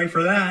 Let's pray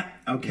for that,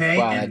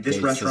 okay? And this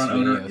restaurant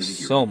owner is a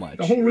hero. So much.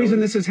 The whole reason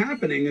this is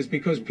happening is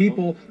because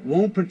people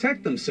won't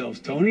protect themselves,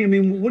 Tony. I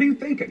mean, what are you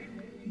thinking?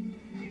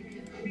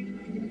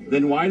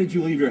 Then why did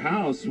you leave your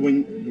house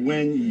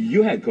when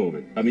you had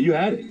COVID? I mean, you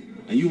had it,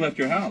 and you left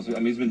your house. I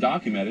mean, it's been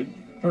documented.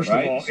 First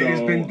right? of all, So it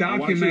has been I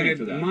want you to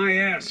answer documented. that. My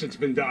ass, it's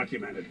been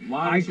documented.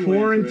 Why I don't you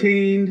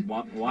quarantined.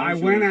 answer it? Why I don't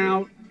you went answer it?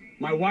 out.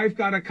 My wife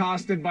got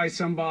accosted by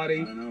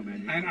somebody. I don't know,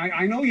 man. And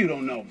I know you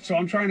don't know, so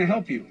I'm trying to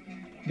help you.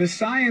 The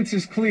science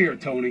is clear,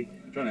 Tony.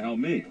 You're trying to help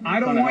me. I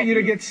don't want you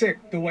to get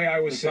sick the way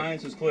I was The sick.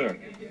 science is clear.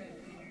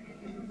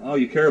 Oh,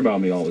 you care about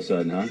me all of a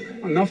sudden, huh?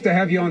 Enough to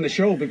have you on the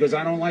show because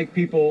I don't like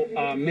people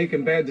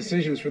making bad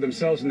decisions for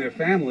themselves and their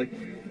family.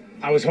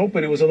 I was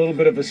hoping it was a little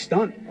bit of a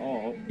stunt.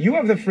 Oh. You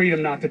have the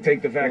freedom not to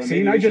take the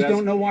vaccine. maybe I we just should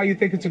don't know why you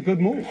think it's a good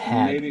move.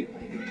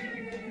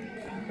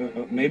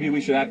 Maybe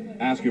we should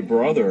ask your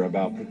brother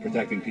about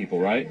protecting people,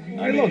 right?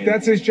 Hey, look,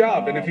 that's his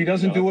job, and if he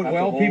doesn't do it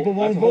well, people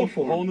won't vote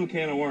for him. A whole new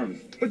can of worms.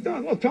 But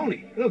look,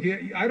 Tony, look,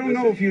 I don't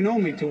know if you know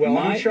me too well.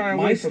 I don't shy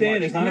away my from stand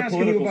much. is not I'm a asking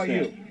you political about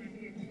stand.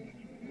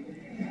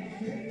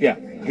 you.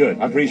 Yeah, good.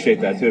 I appreciate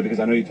that too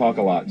because I know you talk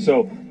a lot.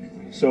 So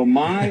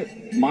my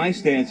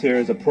stance here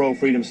is a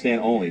pro-freedom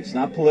stand only. It's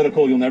not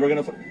political. You're never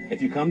gonna.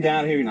 If you come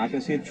down here, you're not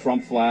gonna see a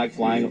Trump flag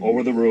flying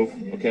over the roof.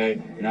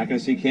 Okay, you're not gonna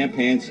see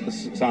campaign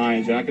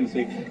signs. You're not gonna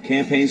see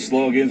campaign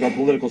slogans or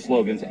political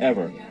slogans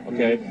ever.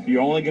 Okay,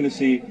 you're only gonna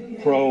see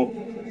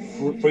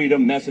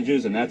pro-freedom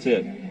messages, and that's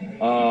it.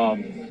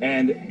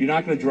 And you're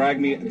not going to drag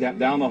me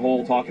down the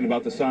hole talking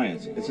about the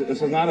science. This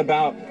is not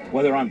about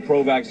whether I'm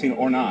pro-vaccine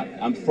or not.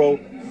 I'm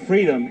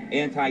pro-freedom,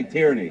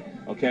 anti-tyranny,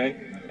 okay?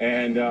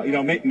 And,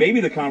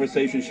 maybe the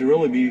conversation should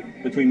really be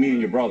between me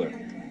and your brother.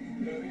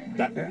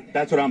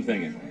 That's what I'm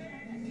thinking.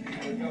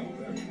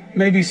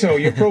 Maybe so.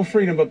 You're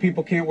pro-freedom, but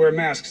people can't wear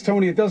masks.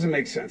 Tony, it doesn't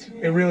make sense.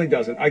 It really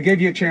doesn't. I gave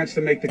you a chance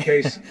to make the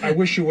case. I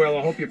wish you well.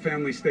 I hope your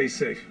family stays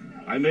safe.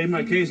 I made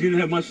my case. You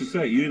didn't have much to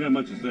say.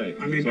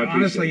 I mean,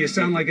 honestly, you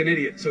sound like an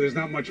idiot, so there's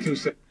not much to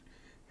say.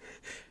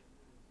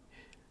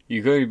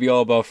 You're going to be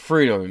all about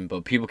freedom,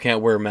 but people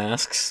can't wear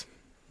masks?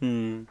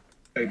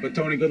 Hey, but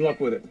Tony, good luck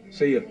with it.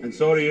 See ya. And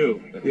so do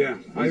you. Yeah,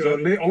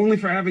 only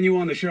for having you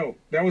on the show.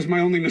 That was my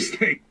only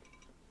mistake.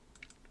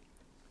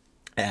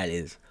 That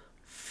is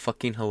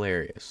fucking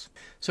hilarious.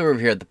 So we're over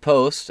here at the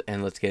Post,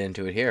 and let's get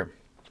into it here.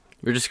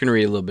 We're just going to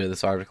read a little bit of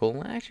this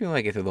article. Actually, we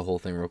might get through the whole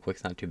thing real quick.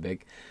 It's not too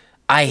big.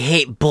 I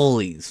hate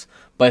bullies.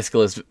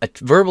 Bicyclist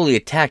verbally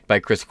attacked by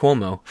Chris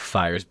Cuomo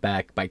fires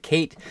back by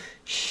Kate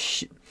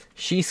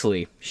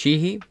Sheehy.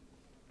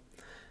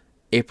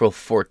 April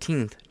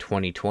 14th,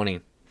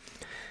 2020.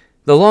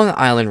 The Long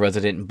Island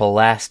resident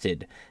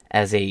blasted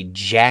as a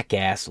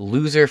jackass,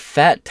 loser,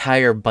 fat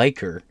tire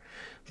biker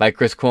by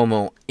Chris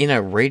Cuomo in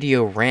a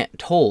radio rant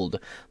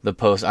told the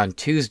Post on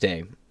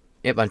Tuesday,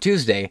 that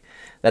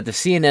the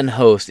CNN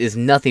host is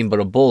nothing but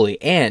a bully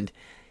and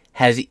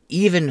has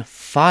even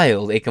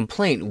filed a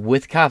complaint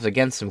with cops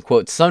against him.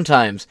 Quote,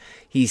 sometimes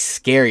he's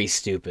scary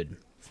stupid.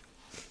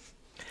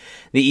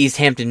 The East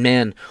Hampton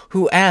man,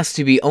 who asked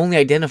to be only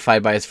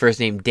identified by his first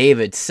name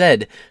David,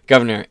 said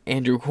Governor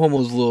Andrew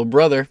Cuomo's little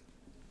brother.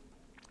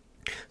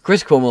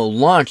 Chris Cuomo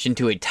launched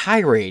into a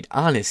tirade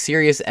on his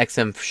Sirius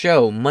XM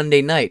show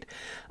Monday night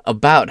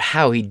about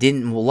how he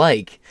didn't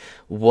like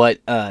what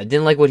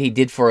he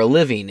did for a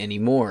living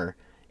anymore,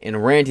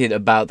 and ranted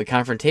about the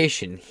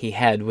confrontation he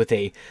had with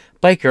a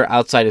biker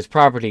outside his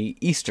property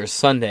Easter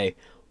Sunday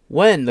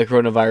when the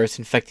coronavirus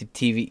infected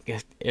TV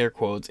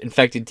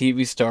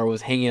star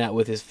was hanging out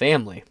with his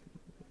family.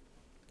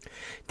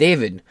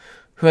 David,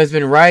 who was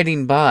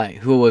riding by,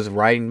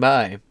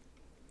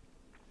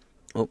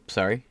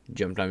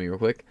 jumped on me real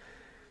quick,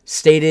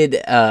 started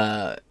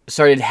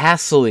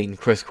hassling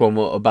Chris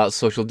Cuomo about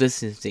social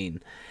distancing,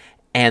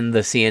 and the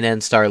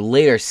CNN star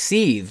later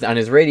seethed on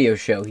his radio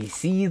show. He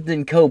seethed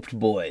and coped,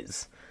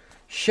 boys.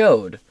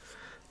 Showed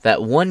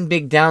that one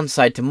big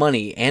downside to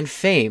money and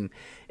fame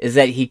is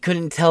that he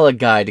couldn't tell a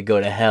guy to go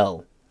to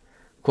hell.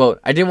 Quote,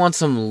 I didn't want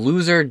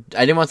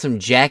some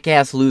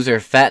jackass loser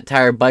fat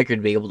tire biker to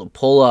be able to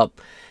pull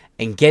up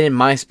and get in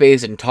my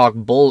space and talk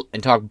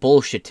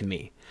bullshit to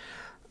me.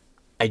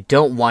 I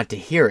don't want to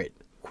hear it,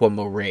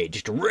 Cuomo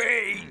raged.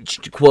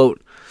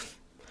 Quote,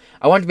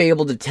 I want to be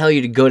able to tell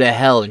you to go to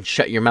hell and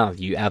shut your mouth.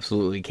 You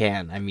absolutely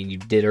can. I mean, you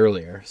did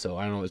earlier, so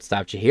I don't know what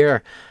stopped you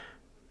here.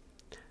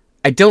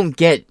 I don't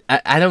get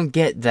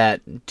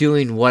that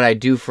doing what I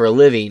do for a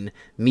living,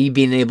 me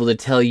being able to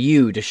tell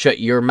you to shut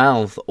your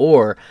mouth,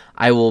 or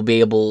I will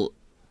do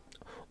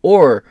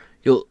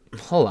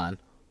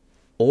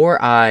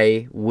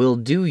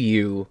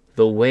you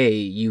the way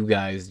you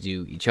guys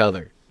do each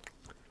other.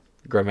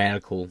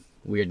 Grammatical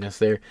weirdness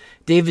there.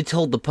 David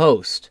told the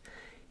Post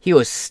he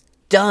was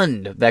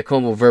stunned that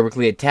Cuomo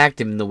verbally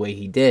attacked him in the way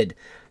he did.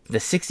 The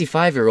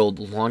 65-year-old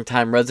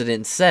longtime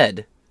resident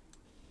said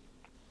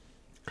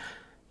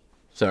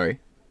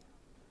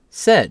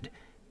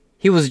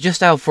he was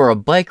just out for a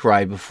bike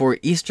ride before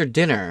Easter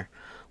dinner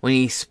when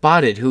he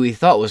spotted who he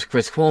thought was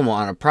Chris Cuomo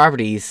on a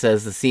property he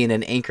says the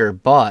CNN anchor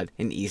bought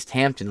in East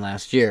Hampton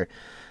last year.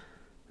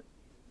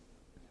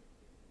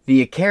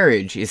 The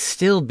carriage is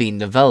still being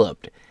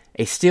developed.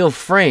 A steel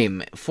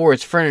frame for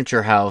its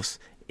furniture house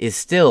is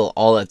still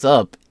all that's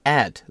up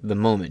at the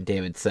moment,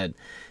 David said.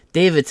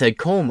 David said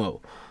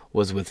Cuomo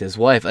was with his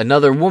wife,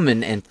 another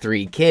woman, and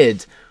 3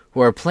 kids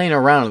who are playing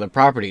around on the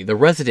property. The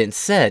resident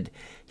said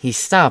he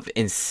stopped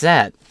and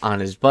sat on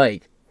his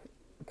bike,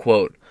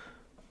 quote,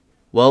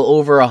 well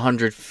over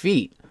 100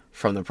 feet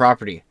from the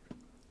property.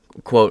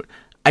 Quote,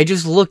 I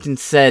just looked and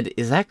said,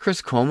 is that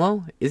Chris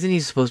Cuomo? Isn't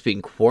he supposed to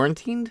be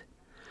quarantined?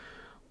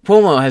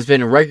 Cuomo has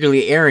been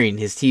regularly airing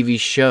his TV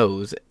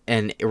shows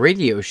and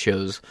radio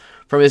shows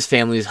from his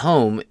family's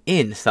home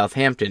in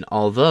Southampton,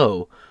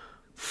 although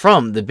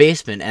from the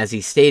basement as he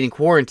stayed in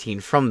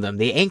quarantine from them.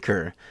 The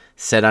anchor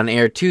said on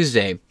air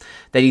Tuesday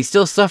that he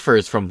still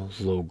suffers from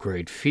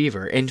low-grade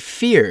fever and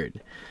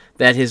feared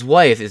that his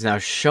wife is now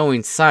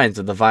showing signs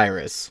of the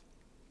virus.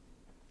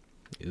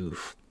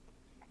 Oof.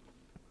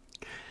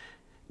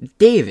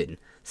 David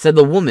said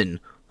the woman,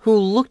 who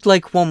looked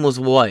like Cuomo's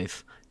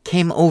wife,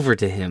 came over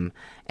to him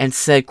and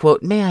said,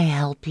 quote, may I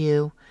help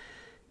you?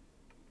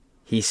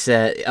 He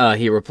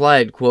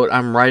replied, quote,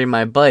 I'm riding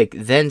my bike,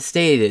 then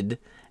stated,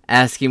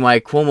 asking why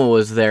Cuomo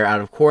was there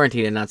out of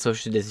quarantine and not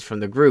social distancing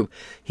from the group.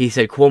 He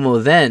said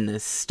Cuomo then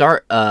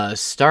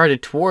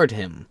started toward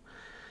him,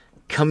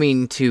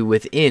 coming to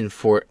within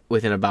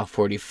about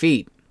 40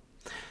 feet.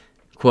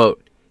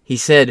 Quote, he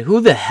said,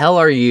 who the hell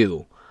are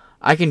you?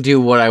 I can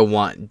do what I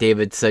want,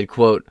 David said,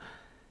 quote,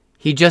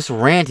 he just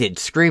ranted,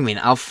 screaming,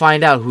 I'll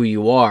find out who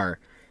you are.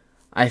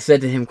 I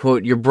said to him,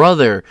 quote, your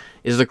brother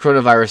is the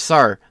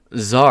coronavirus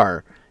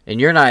czar,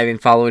 and you're not even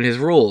following his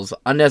rules.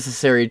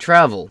 Unnecessary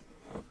travel.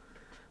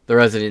 The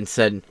resident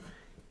said,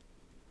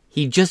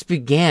 he just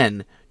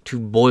began to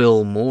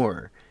boil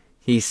more.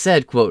 He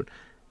said, quote,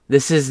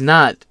 this is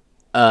not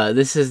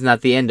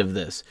the end of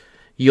this.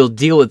 You'll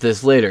deal with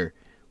this later.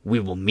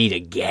 We will meet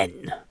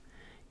again.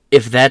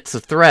 If that's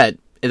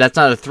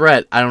not a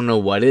threat, I don't know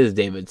what is,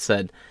 David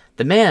said.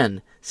 The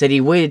man said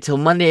he waited till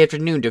Monday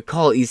afternoon to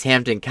call East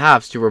Hampton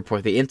cops to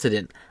report the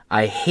incident.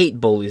 I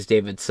hate bullies,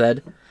 David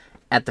said.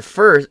 At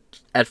first,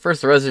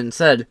 the resident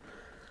said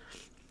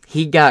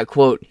he got,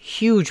 quote,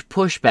 huge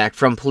pushback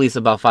from police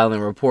about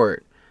filing a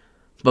report.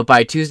 But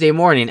by Tuesday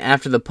morning,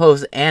 after the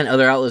Post and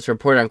other outlets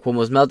reported on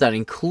Cuomo's meltdown,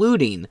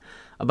 including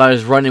about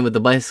his run-in with the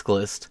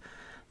bicyclist,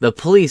 the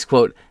police,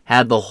 quote,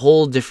 had the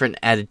whole different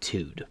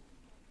attitude.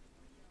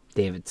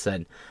 David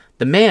said.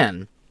 The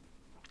man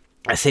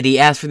said he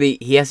asked the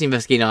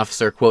investigating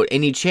officer, quote,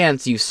 any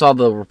chance you saw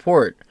the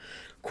report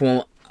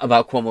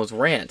about Cuomo's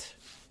rant?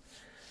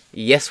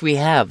 Yes, we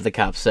have, the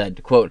cop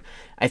said. Quote,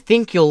 I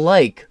think you'll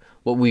like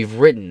what we've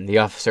written, the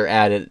officer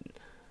added.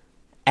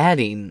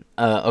 adding,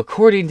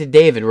 according to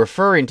David,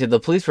 referring to the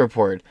police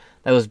report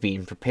that was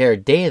being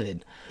prepared.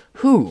 David,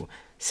 who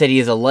said he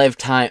is a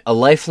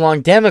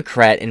lifelong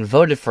Democrat and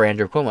voted for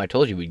Andrew Cuomo. I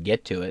told you we'd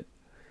get to it.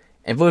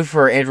 And voted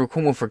for Andrew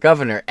Cuomo for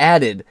governor,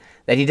 added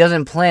that he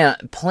doesn't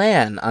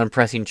plan on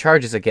pressing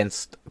charges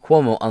against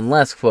Cuomo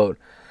unless, quote,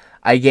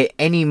 I get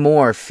any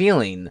more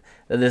feeling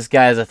that this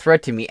guy is a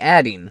threat to me,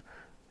 adding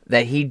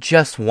that he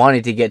just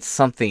wanted to get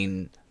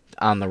something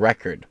on the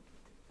record.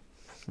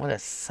 What a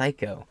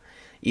psycho.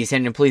 East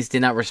Hampton police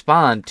did not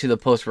respond to the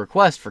Post's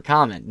request for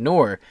comment,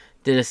 nor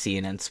did a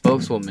CNN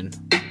spokeswoman.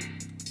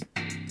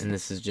 And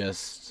this is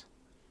just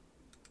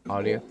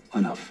audio.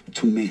 Enough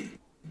to me.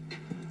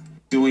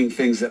 Doing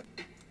things that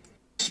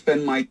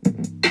spend my...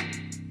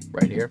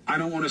 Right here. I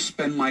don't want to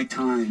spend my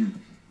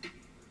time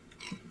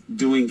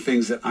doing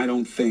things that I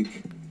don't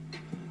think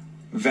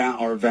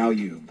are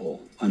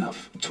valuable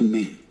enough to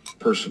me,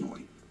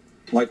 personally.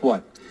 Like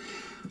what?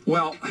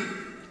 Well,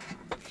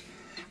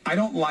 I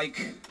don't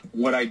like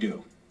what I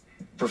do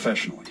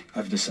professionally,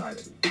 I've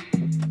decided.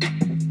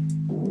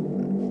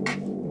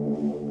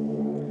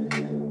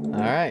 All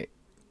right.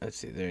 Let's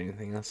see, is there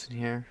anything else in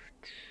here?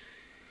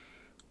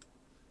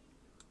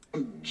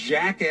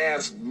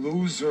 Jackass,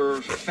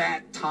 loser,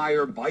 fat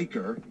tire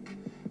biker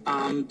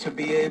to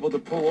be able to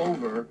pull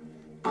over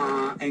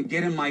and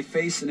get in my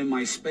face and in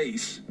my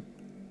space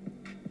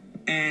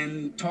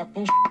and talk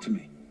bullshit to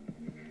me.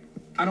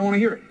 I don't want to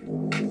hear it.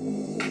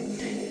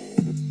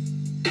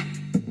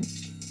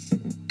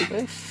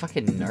 What a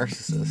fucking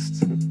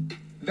narcissist.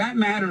 That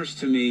matters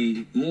to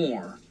me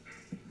more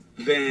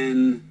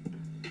than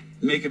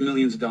making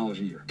millions of dollars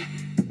a year.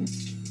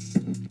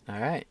 All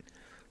right.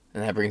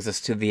 And that brings us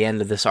to the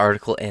end of this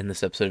article and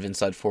this episode of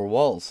Inside Four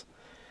Walls.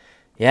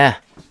 Yeah,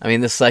 I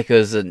mean, this Psycho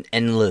is an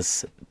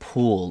endless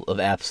pool of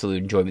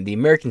absolute enjoyment. The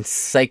American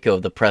Psycho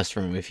of the press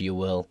room, if you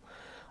will.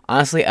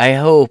 Honestly, I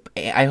hope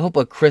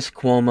a Chris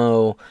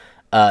Cuomo,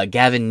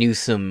 Gavin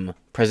Newsom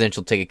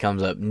presidential ticket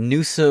comes up.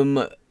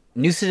 Newsom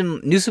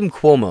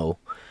Cuomo.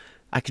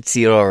 I could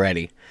see it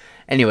already.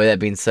 Anyway, that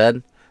being said,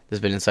 this has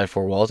been Inside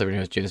Four Walls. I've been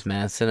here with James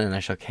Madison, and I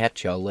shall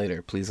catch y'all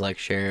later. Please like,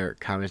 share,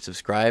 comment,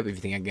 subscribe. If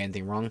you think I got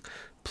anything wrong,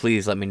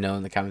 please let me know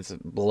in the comments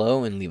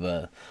below and leave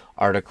a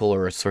article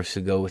or a source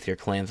to go with your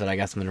claims that I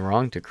got something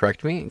wrong to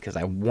correct me, because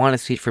I want to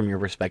see it from your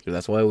perspective.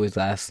 That's why I always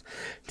ask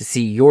to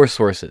see your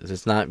sources.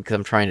 It's not because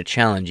I'm trying to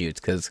challenge you. It's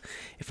because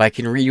if I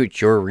can read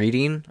what you're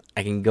reading,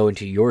 I can go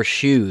into your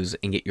shoes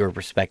and get your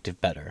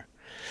perspective better.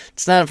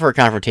 It's not for a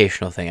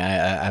confrontational thing.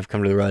 I've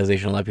come to the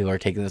realization a lot of people are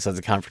taking this as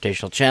a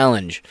confrontational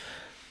challenge.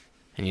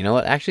 And you know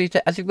what? Actually,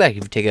 I think back. If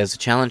you take it as a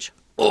challenge,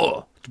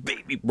 oh,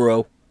 baby,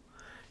 bro.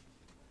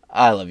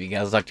 I love you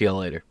guys. I'll talk to you all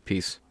later.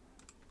 Peace.